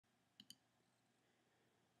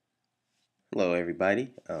Hello, everybody.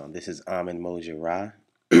 This is Amin Mojara,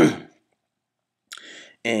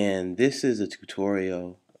 and this is a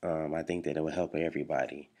tutorial. I think that it will help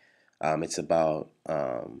everybody. It's about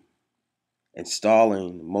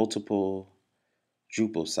installing multiple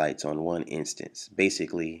Drupal sites on one instance.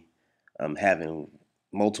 Basically, having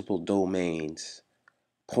multiple domains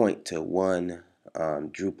point to one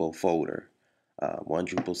Drupal folder, one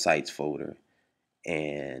Drupal sites folder,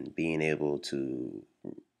 and being able to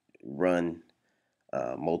run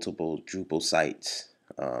multiple Drupal sites.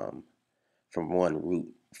 From one root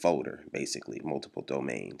folder, basically, multiple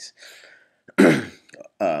domains.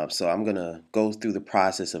 So I'm going to go through the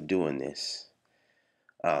process of doing this.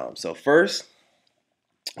 So first,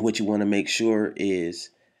 what you want to make sure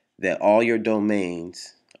is that all your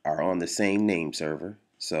domains are on the same name server.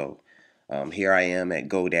 So here I am at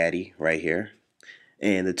GoDaddy right here.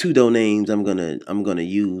 And the two domains I'm gonna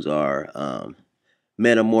use are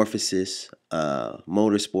Metamorphosis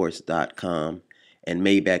Motorsports.com and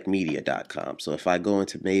MaybachMedia.com. So if I go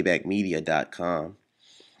into MaybachMedia.com,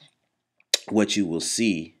 what you will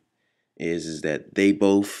see is that they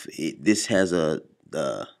both this has a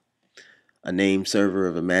name server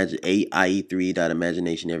of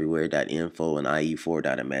IE3.imaginationeverywhere.info and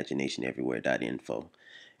IE4.imaginationeverywhere.info.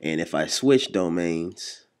 And if I switch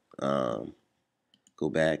domains, go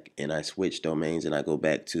back and I switch domains and I go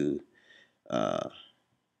back to uh,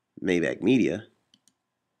 Maybach Media,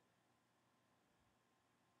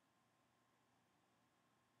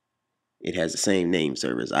 it has the same name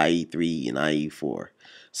servers, IE3 and IE4.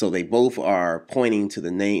 So they both are pointing to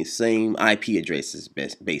the same IP addresses,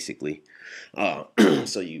 basically. Uh,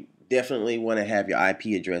 so you definitely want to have your IP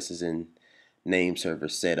addresses and name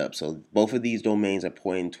servers set up. So both of these domains are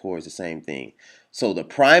pointing towards the same thing. So the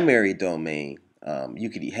primary domain,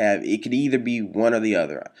 you could have, it could either be one or the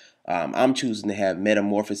other. I'm choosing to have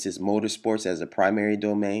Metamorphosis Motorsports as a primary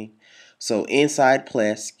domain. So inside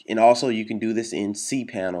Plesk, and also you can do this in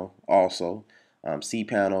cPanel also.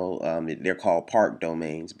 cPanel, they're called park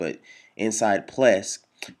domains, but inside Plesk,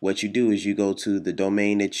 what you do is you go to the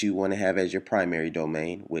domain that you want to have as your primary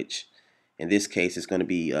domain, which in this case is going to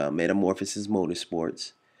be Metamorphosis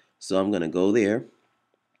Motorsports. So I'm going to go there,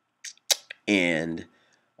 and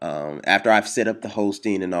after I've set up the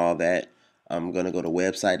hosting and all that, I'm going to go to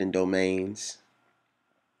Website and Domains,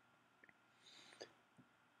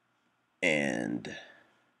 and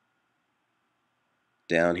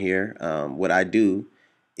down here, what I do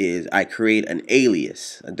is I create an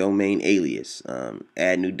alias, a domain alias,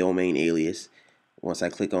 add new domain alias. Once I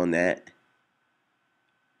click on that,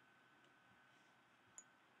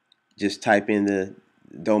 just type in the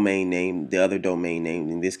domain name, the other domain name.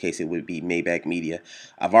 In this case, it would be Maybach Media.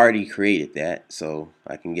 I've already created that, so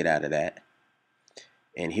I can get out of that.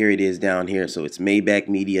 And here it is down here. So it's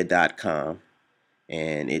maybachmedia.com,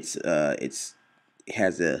 and it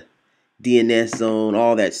has a DNS zone,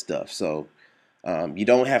 all that stuff. So you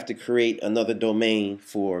don't have to create another domain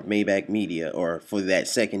for Maybach Media or for that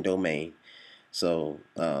second domain. So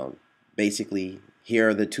basically, here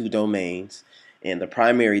are the two domains, and the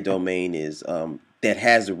primary domain is that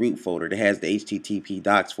has the root folder, that has the HTTP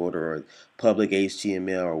docs folder or public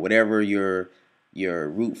HTML or whatever your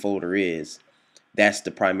root folder is. That's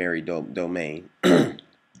the primary domain.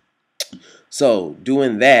 So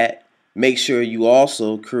doing that, make sure you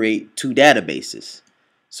also create two databases.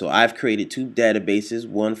 So I've created two databases,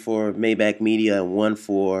 one for Maybach Media and one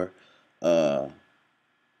for uh,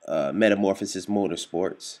 Metamorphosis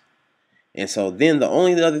Motorsports. And so then the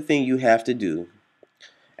only other thing you have to do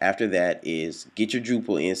after that is get your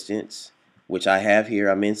Drupal instance, which I have here.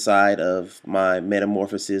 I'm inside of my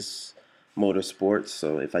Metamorphosis Motorsports.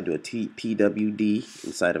 So if I do a PWD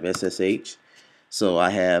inside of SSH, so I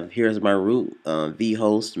have, here's my root,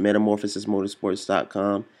 vhost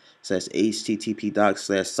metamorphosismotorsports.com /http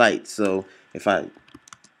docs/site. So if I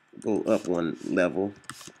go up one level,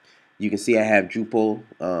 you can see I have Drupal.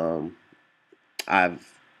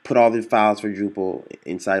 I've put all the files for Drupal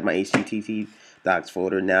inside my HTTP docs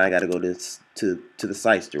folder. Now I got to go to the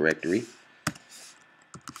sites directory.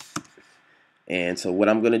 And so what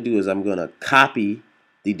I'm going to do is I'm going to copy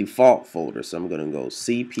the default folder. So I'm going to go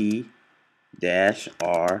cp-r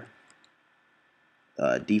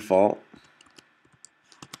default,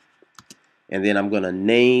 and then I'm going to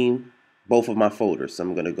name both of my folders. So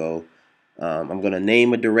I'm going to go, I'm going to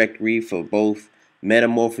name a directory for both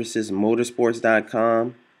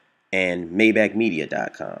metamorphosismotorsports.com and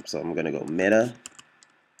maybachmedia.com. So I'm going to go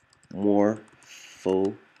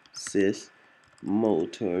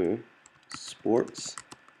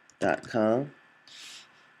metamorphosismotorsports.com,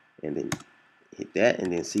 and then hit that,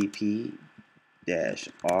 and then cp-r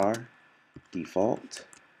default,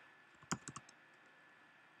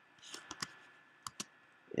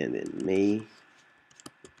 and then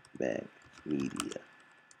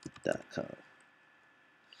maybachmedia.com.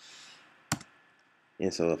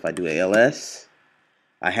 And so if I do ALS,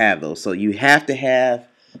 I have those. So you have to have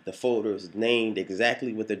the folders named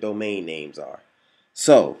exactly what the domain names are.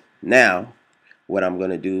 So now what I'm going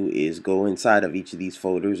to do is go inside of each of these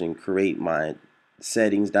folders and create my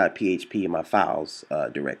settings.php in my files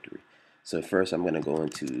directory. So first I'm going to go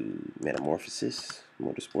into Metamorphosis,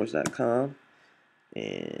 motorsports.com,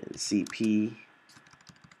 and CP.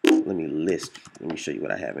 Let me show you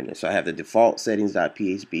what I have in there. So I have the default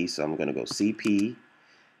settings.php, so I'm going to go CP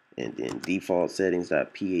and then default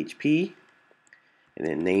settings.php and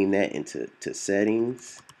then name that into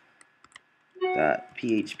settings.php.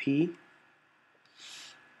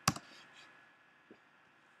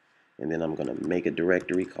 And then I'm going to make a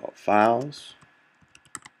directory called files.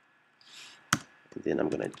 And then I'm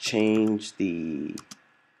going to change the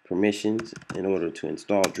permissions in order to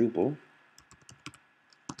install Drupal.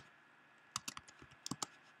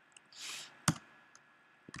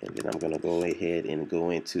 And then I'm going to go ahead and go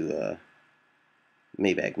into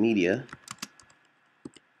Maybach Media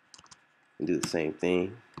and do the same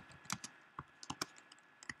thing.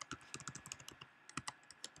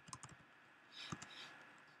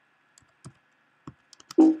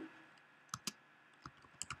 And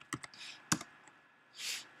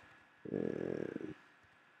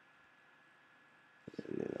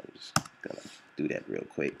then I'm just going to do that real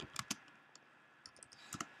quick.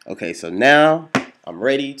 Okay, so now I'm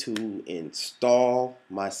ready to install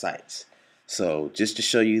my sites. So just to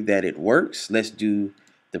show you that it works, let's do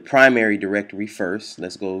the primary directory first.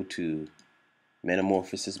 Let's go to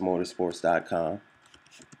metamorphosismotorsports.com.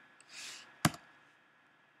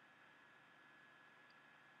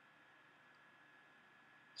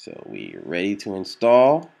 So we're ready to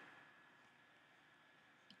install.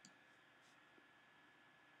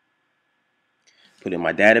 Put in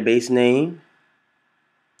my database name.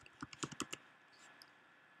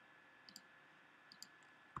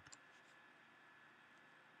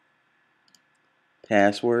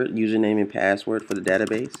 Password, username and password for the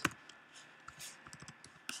database.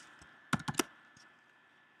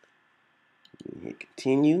 Hit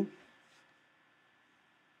continue.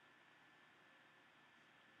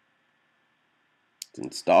 It's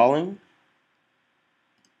installing.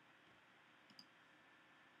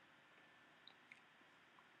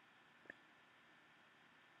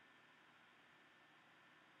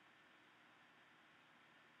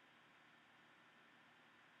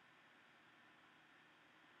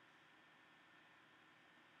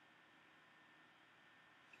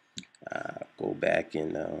 Go back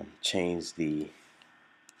and change the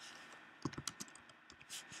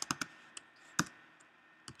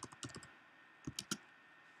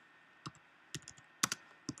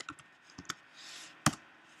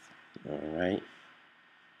Alright.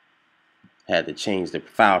 Had to change the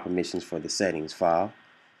file permissions for the settings file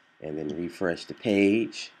and then refresh the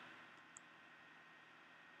page.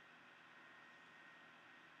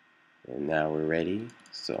 And now we're ready.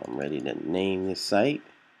 So I'm ready to name this site.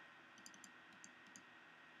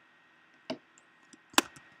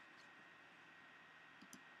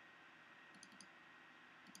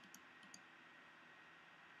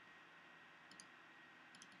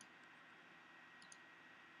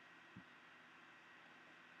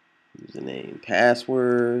 Username,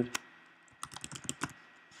 password.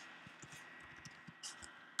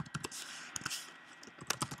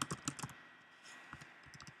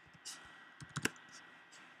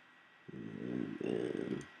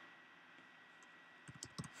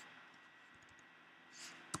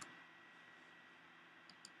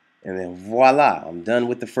 And then voila, I'm done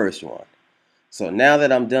with the first one. So now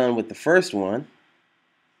that I'm done with the first one,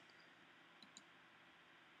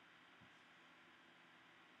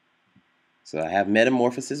 so I have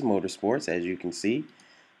Metamorphosis Motorsports, as you can see.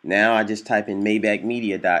 Now I just type in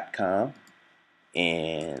maybachmedia.com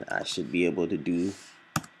and I should be able to do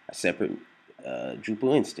a separate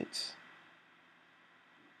Drupal instance.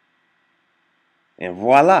 And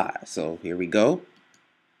voila, so here we go.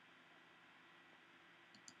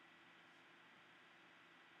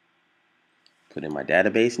 Put in my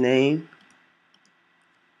database name.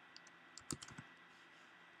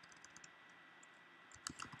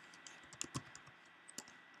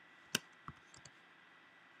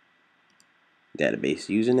 Database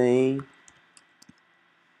username.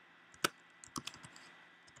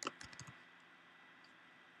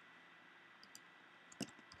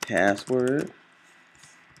 Password.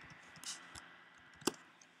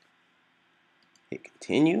 Hit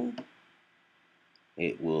continue.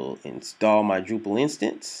 It will install my Drupal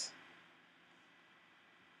instance.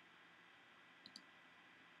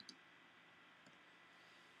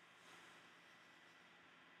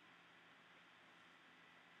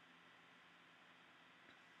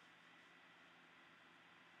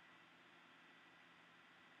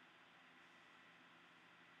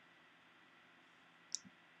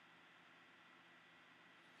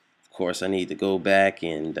 Of course, I need to go back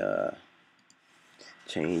and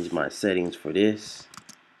change my settings for this.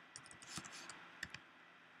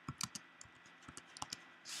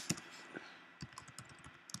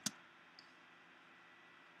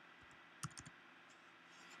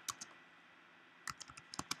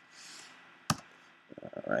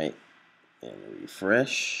 All right, and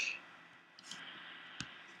refresh.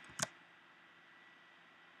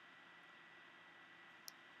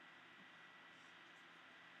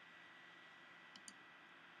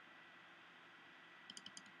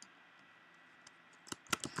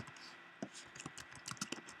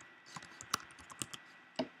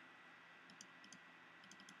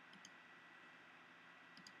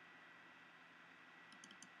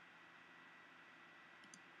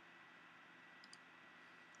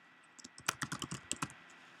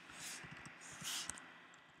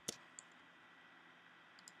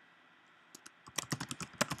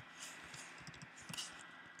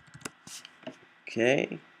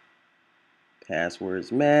 Okay,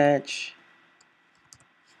 passwords match.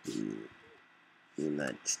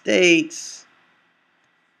 United States.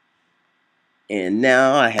 And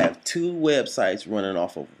now I have two websites running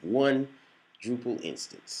off of one Drupal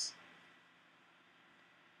instance.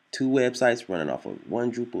 Two websites running off of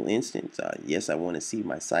one Drupal instance. Yes, I want to see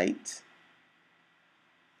my site.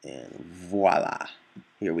 And voila,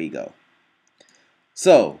 here we go.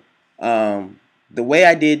 So, the way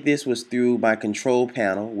I did this was through my control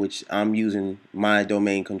panel, which I'm using. My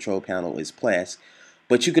domain control panel is Plesk,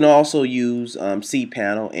 but you can also use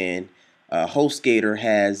cPanel, and HostGator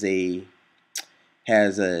has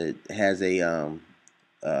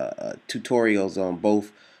tutorials on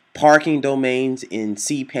both parking domains in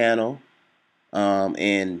cPanel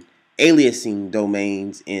and aliasing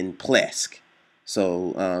domains in Plesk.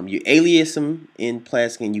 So you alias them in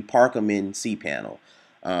Plesk and you park them in cPanel.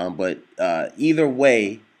 But either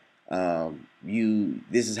way,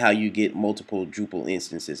 this is how you get multiple Drupal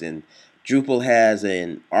instances. And Drupal has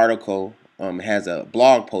an article, has a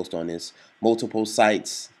blog post on this, multi-site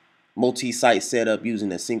setup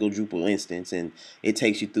using a single Drupal instance, and it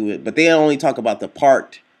takes you through it. But they only talk about the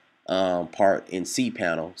part in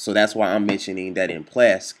cPanel, so that's why I'm mentioning that in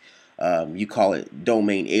Plesk you call it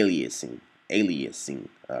domain aliasing,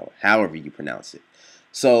 however you pronounce it.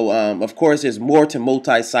 So of course there's more to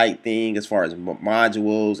multi-site thing as far as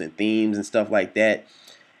modules and themes and stuff like that,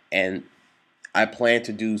 and I plan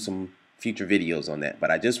to do some future videos on that,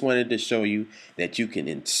 but I just wanted to show you that you can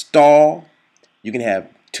have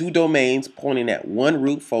two domains pointing at one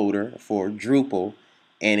root folder for Drupal,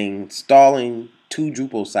 and installing two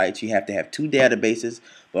Drupal sites. You have to have two databases,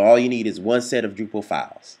 but all you need is one set of Drupal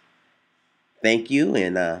files. Thank you,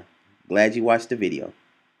 and glad you watched the video.